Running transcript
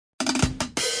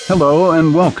Hello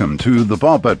and welcome to the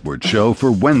Bob Edwards Show for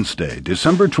Wednesday,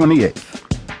 December 28th.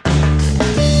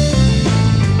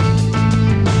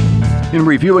 In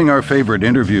reviewing our favorite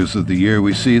interviews of the year,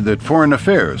 we see that foreign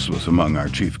affairs was among our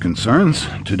chief concerns.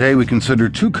 Today we consider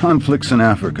two conflicts in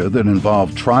Africa that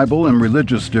involve tribal and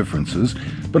religious differences,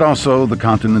 but also the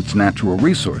continent's natural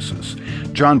resources.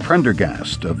 John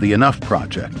Prendergast of the Enough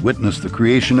Project witnessed the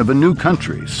creation of a new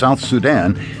country, South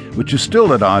Sudan, which is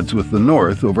still at odds with the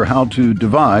North over how to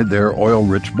divide their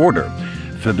oil-rich border.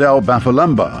 Fidel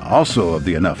Bafilemba, also of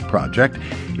the Enough Project,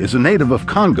 is a native of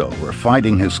Congo where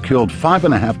fighting has killed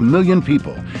 5.5 million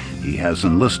people. He has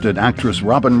enlisted actress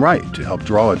Wright to help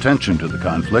draw attention to the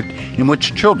conflict in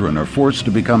which children are forced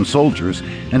to become soldiers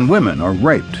and women are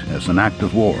raped as an act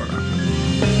of war.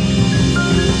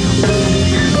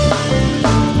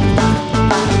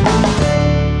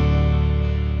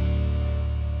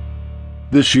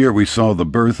 This year we saw the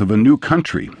birth of a new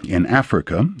country. In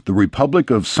Africa, the Republic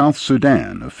of South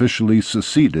Sudan officially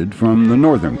seceded from the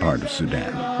northern part of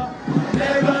Sudan.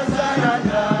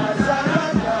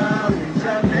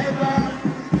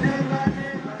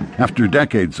 After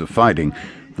decades of fighting,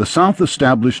 the South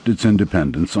established its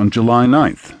independence on July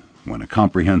 9th. When a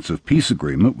comprehensive peace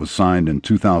agreement was signed in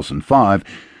 2005,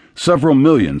 several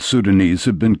million Sudanese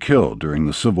had been killed during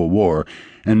the civil war,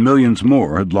 and millions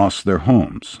more had lost their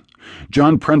homes.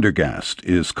 John Prendergast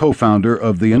is co-founder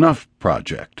of the Enough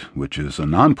Project, which is a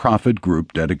non-profit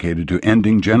group dedicated to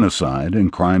ending genocide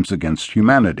and crimes against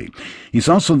humanity. He's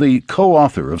also the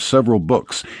co-author of several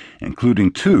books,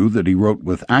 including two that he wrote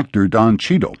with actor Don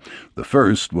Cheadle. The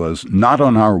first was Not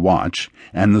on Our Watch,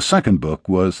 and the second book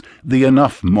was The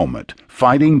Enough Moment,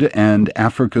 Fighting to End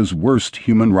Africa's Worst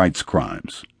Human Rights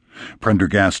Crimes.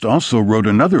 Prendergast also wrote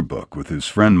another book with his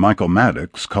friend Michael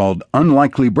Maddox called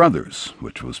Unlikely Brothers,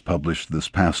 which was published this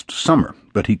past summer,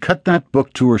 but he cut that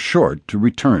book tour short to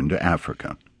return to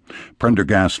Africa.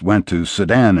 Prendergast went to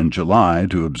Sudan in July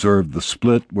to observe the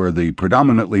split where the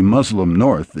predominantly Muslim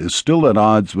North is still at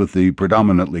odds with the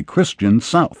predominantly Christian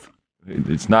South.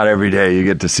 It's not every day you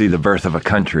get to see the birth of a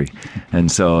country,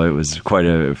 and so it was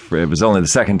it was only the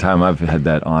second time I've had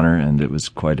that honor, and it was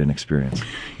quite an experience.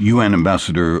 UN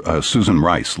Ambassador Susan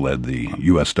Rice led the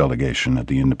U.S. delegation at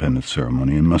the independence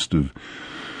ceremony, and must have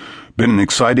been an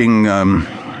exciting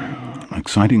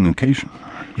occasion.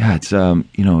 Yeah, it's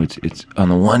it's on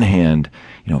the one hand,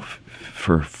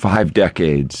 for 5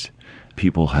 decades,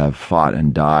 people have fought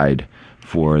and died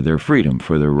for their freedom,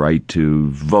 for their right to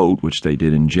vote, which they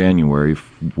did in January,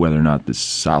 whether or not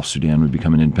South Sudan would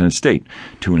become an independent state.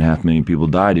 2.5 million people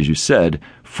died, as you said,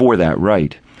 for that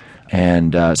right.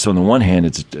 And so on the one hand,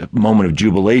 it's a moment of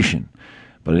jubilation.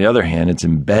 But on the other hand, it's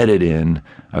embedded in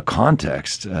a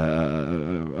context,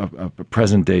 a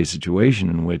present-day situation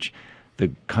in which the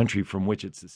country from which it's